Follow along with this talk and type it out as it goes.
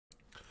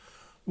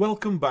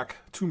Welcome back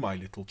to my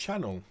little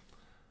channel.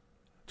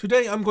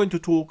 Today I'm going to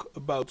talk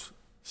about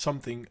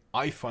something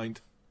I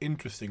find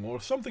interesting, or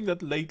something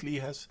that lately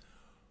has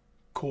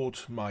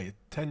caught my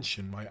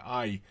attention, my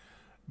eye,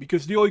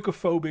 because the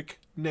oikophobic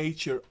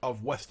nature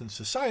of Western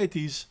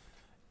societies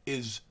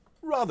is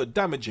rather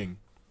damaging.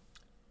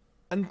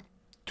 And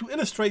to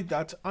illustrate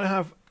that, I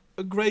have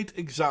a great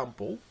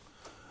example,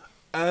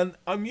 and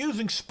I'm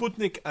using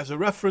Sputnik as a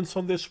reference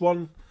on this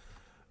one,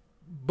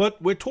 but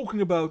we're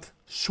talking about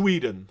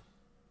Sweden.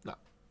 Now,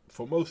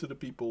 for most of the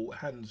people,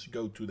 hands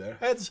go to their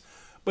heads,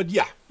 but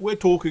yeah, we're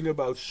talking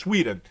about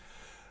Sweden.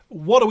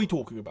 What are we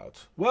talking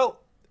about? Well,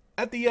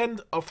 at the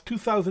end of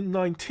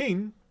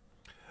 2019,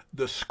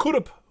 the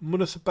Skurup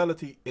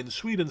municipality in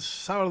Sweden's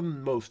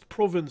southernmost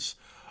province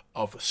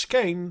of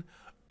Skåne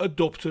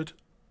adopted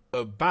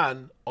a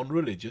ban on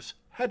religious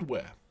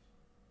headwear.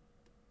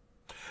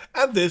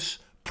 And this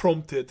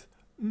prompted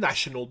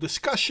national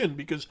discussion,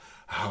 because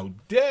how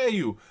dare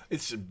you?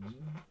 It's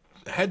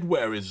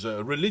headwear is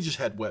religious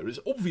headwear is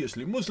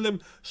obviously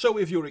Muslim, so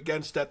if you're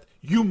against that,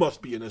 you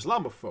must be an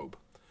Islamophobe.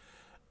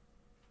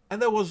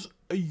 And there was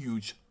a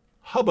huge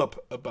hubbub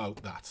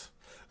about that.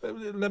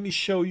 Let me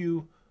show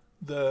you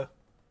the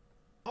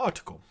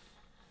article.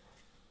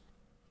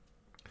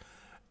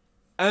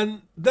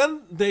 And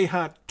then they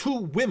had two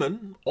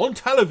women on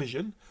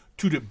television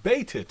to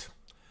debate it.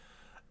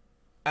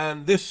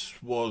 And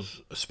this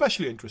was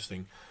especially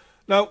interesting.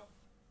 Now,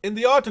 in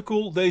the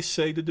article, they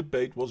say the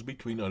debate was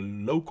between a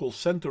local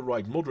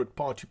centre-right moderate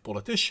party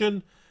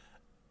politician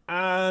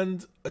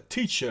and a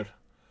teacher.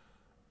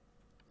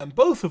 And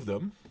both of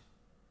them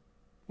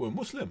were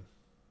Muslim.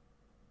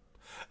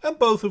 And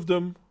both of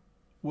them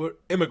were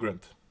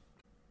immigrant.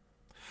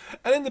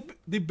 And in the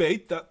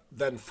debate that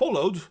then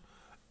followed,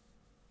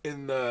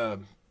 in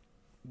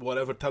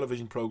whatever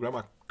television program,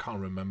 I can't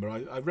remember,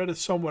 I read it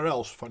somewhere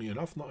else, funny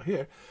enough, not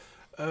here.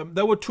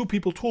 There were two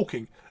people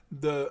talking.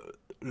 The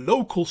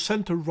local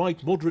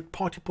centre-right moderate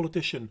party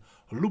politician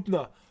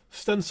Lubna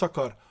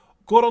Stensakar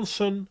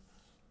Goransson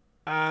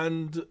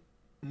and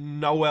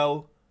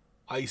Noel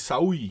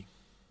Aisaoui.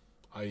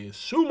 I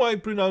assume I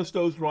pronounced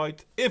those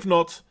right. If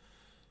not,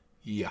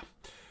 yeah.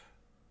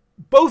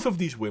 Both of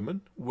these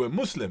women were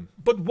Muslim,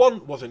 but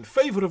one was in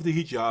favour of the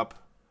hijab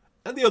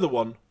and the other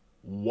one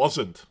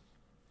wasn't.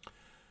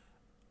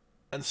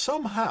 And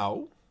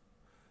somehow,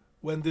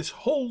 when this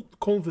whole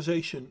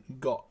conversation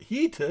got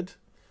heated,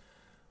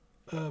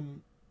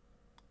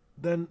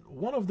 then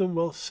one of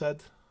them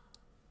said,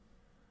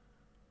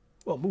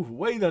 well, move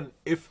away then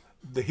if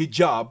the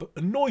hijab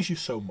annoys you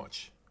so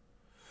much.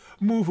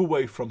 Move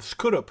away from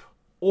Skurup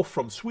or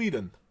from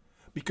Sweden,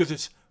 because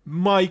it's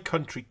my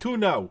country too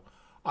now,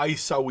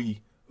 Aisaoui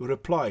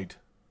replied,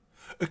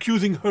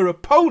 accusing her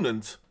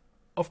opponent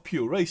of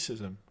pure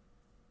racism.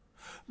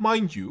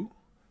 Mind you,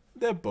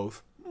 they're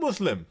both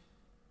Muslim.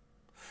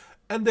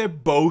 And they're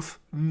both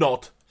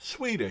not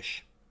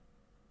Swedish.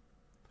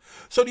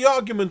 So the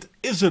argument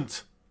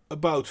isn't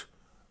about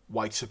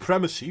white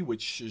supremacy,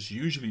 which is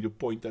usually the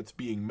point that's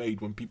being made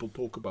when people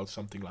talk about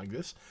something like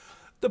this.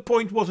 The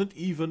point wasn't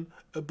even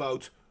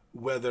about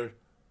whether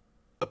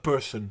a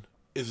person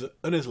is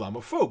an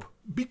Islamophobe,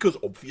 because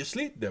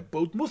obviously they're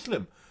both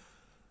Muslim.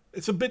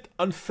 It's a bit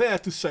unfair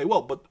to say,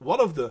 well, but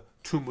one of the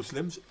two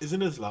Muslims is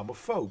an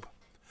Islamophobe.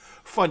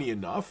 Funny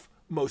enough,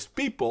 most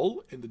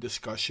people in the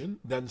discussion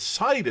then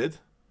sided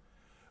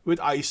with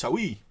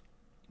Aisaoui,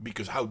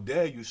 because how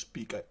dare you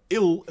speak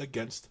ill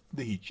against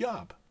the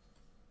hijab.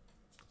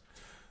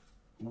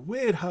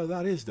 Weird how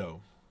that is,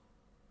 though.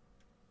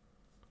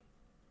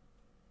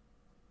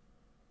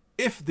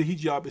 If the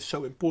hijab is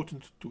so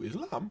important to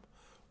Islam,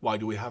 why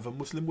do we have a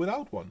Muslim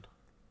without one?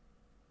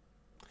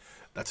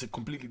 That's a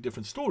completely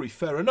different story,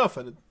 fair enough,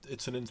 and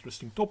it's an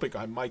interesting topic.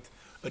 I might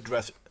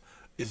address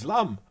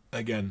Islam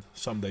again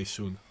someday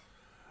soon.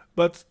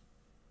 But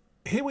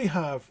here we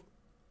have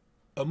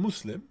a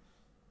Muslim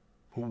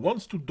who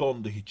wants to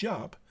don the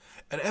hijab,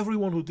 and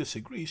everyone who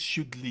disagrees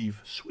should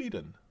leave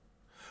Sweden,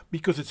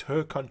 because it's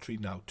her country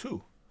now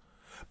too.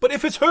 But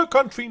if it's her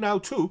country now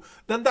too,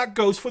 then that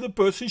goes for the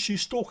person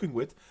she's talking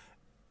with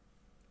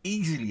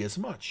easily as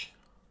much.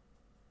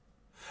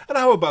 And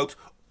how about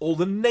all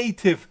the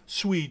native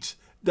Swedes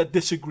that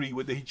disagree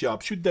with the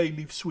hijab? Should they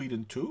leave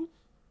Sweden too?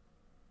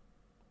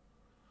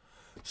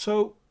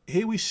 So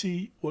here we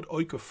see what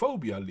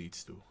oikophobia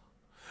leads to.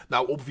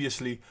 Now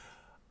obviously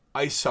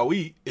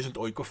Aisaoui isn't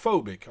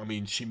oikophobic. I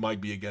mean, she might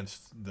be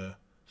against the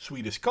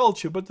Swedish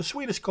culture, but the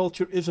Swedish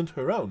culture isn't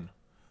her own.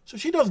 So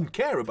she doesn't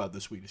care about the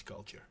Swedish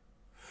culture.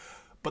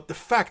 But the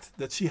fact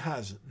that she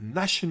has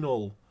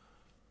national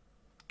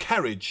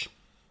carriage,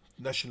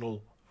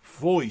 national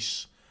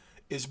voice,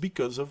 is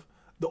because of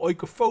the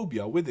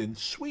oikophobia within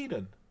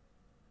Sweden.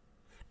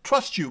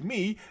 Trust you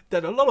me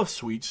that a lot of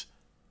Swedes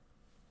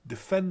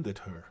defended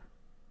her.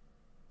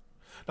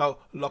 Now,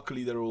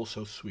 luckily there are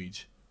also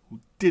Swedes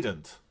who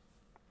didn't.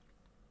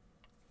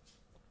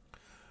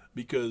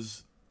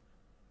 Because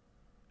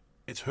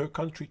it's her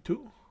country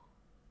too?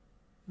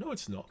 No,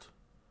 it's not.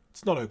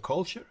 It's not her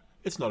culture.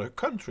 It's not her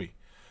country.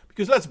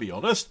 Because let's be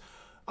honest,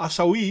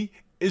 Asawi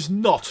is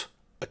not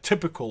a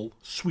typical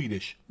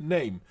Swedish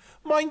name.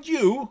 Mind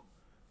you,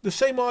 the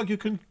same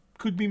argument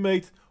could be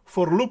made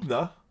for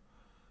Lubna,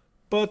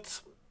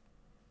 but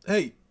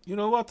hey, you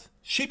know what?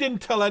 She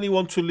didn't tell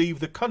anyone to leave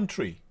the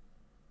country.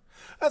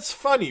 That's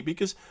funny,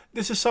 because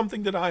this is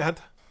something that I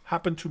had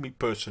happened to me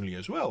personally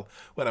as well.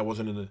 When I was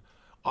in an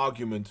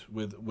argument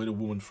with a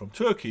woman from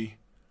Turkey,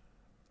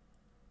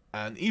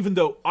 and even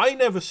though I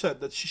never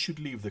said that she should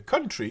leave the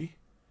country,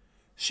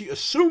 she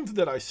assumed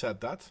that I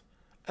said that,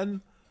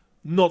 and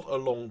not a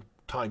long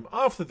time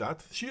after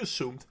that, she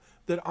assumed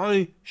that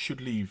I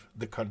should leave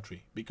the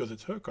country, because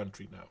it's her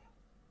country now.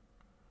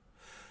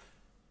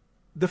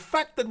 The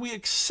fact that we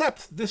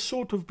accept this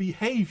sort of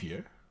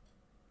behavior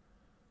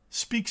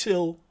speaks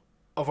ill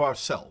of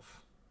ourselves.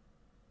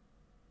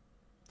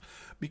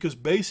 Because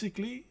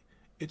basically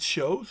it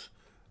shows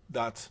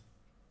that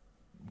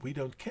we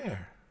don't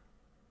care.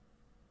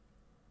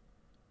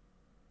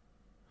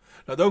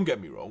 Now don't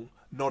get me wrong,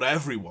 not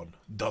everyone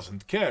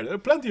doesn't care. There are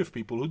plenty of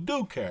people who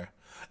do care.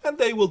 And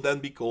they will then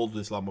be called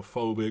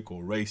Islamophobic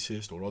or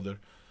racist or other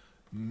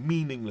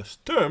meaningless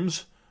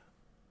terms.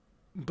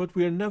 But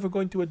we are never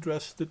going to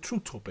address the true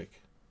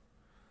topic.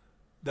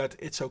 That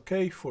it's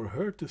okay for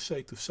her to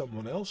say to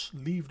someone else,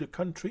 leave the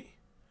country.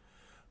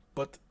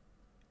 But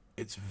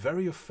it's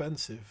very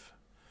offensive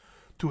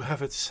to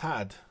have it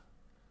said,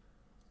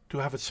 to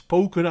have it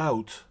spoken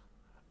out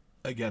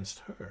against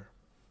her.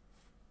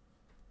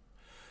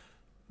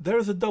 There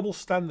is a double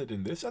standard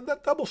in this, and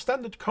that double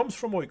standard comes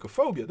from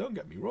oikophobia, don't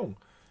get me wrong.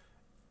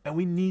 And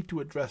we need to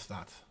address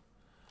that.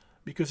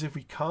 Because if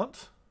we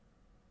can't,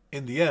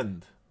 in the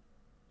end,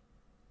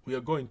 we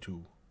are going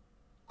to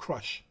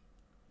crush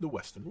the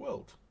Western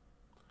world.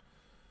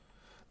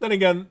 Then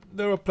again,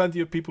 there are plenty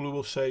of people who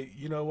will say,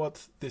 you know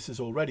what, this is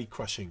already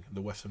crushing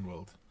the Western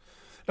world.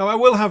 Now I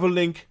will have a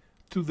link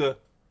to the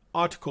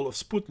article of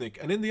Sputnik,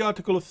 and in the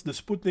article of the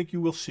Sputnik you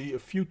will see a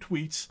few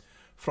tweets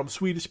from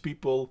Swedish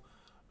people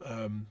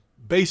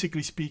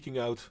basically speaking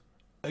out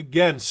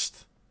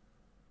against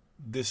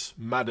this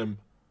Madam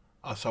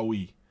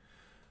Asawi.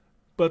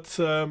 But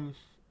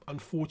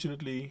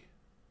unfortunately,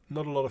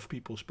 not a lot of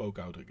people spoke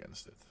out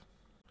against it.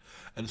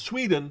 And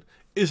Sweden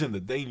is in the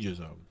danger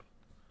zone.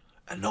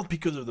 And not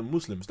because of the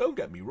Muslims, don't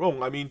get me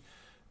wrong. I mean,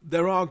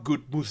 there are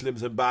good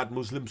Muslims and bad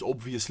Muslims,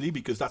 obviously,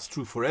 because that's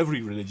true for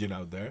every religion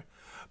out there.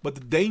 But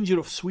the danger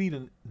of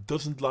Sweden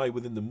doesn't lie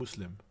within the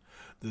Muslim.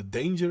 The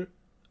danger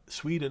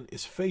Sweden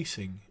is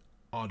facing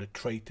are the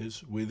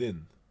traitors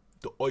within,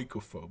 the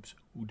oikophobes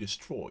who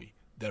destroy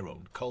their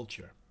own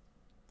culture.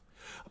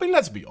 I mean,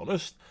 let's be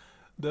honest,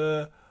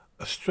 the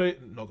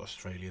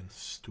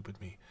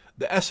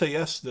the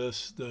SAS,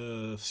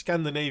 the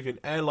Scandinavian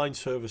airline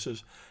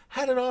services,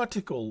 had a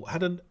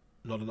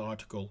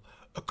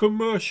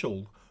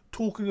commercial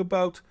talking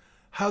about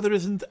how there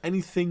isn't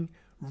anything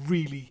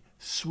really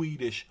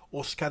Swedish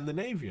or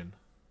Scandinavian,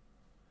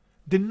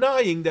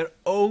 denying their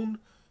own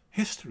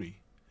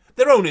history,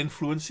 their own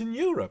influence in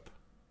Europe.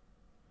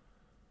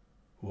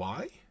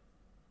 Why?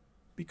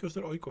 Because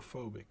they're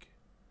oikophobic.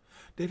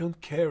 They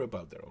don't care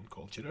about their own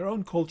culture. Their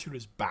own culture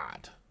is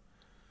bad.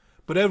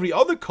 But every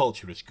other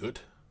culture is good.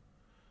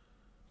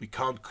 We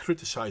can't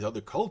criticize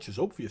other cultures,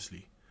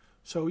 obviously.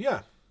 So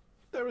yeah,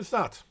 there is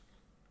that.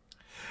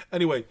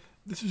 Anyway,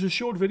 this is a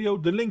short video.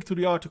 The link to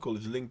the article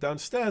is linked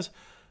downstairs.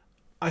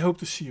 I hope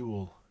to see you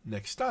all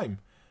next time.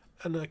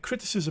 And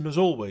criticism, as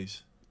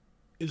always,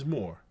 is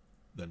more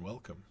than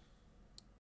welcome.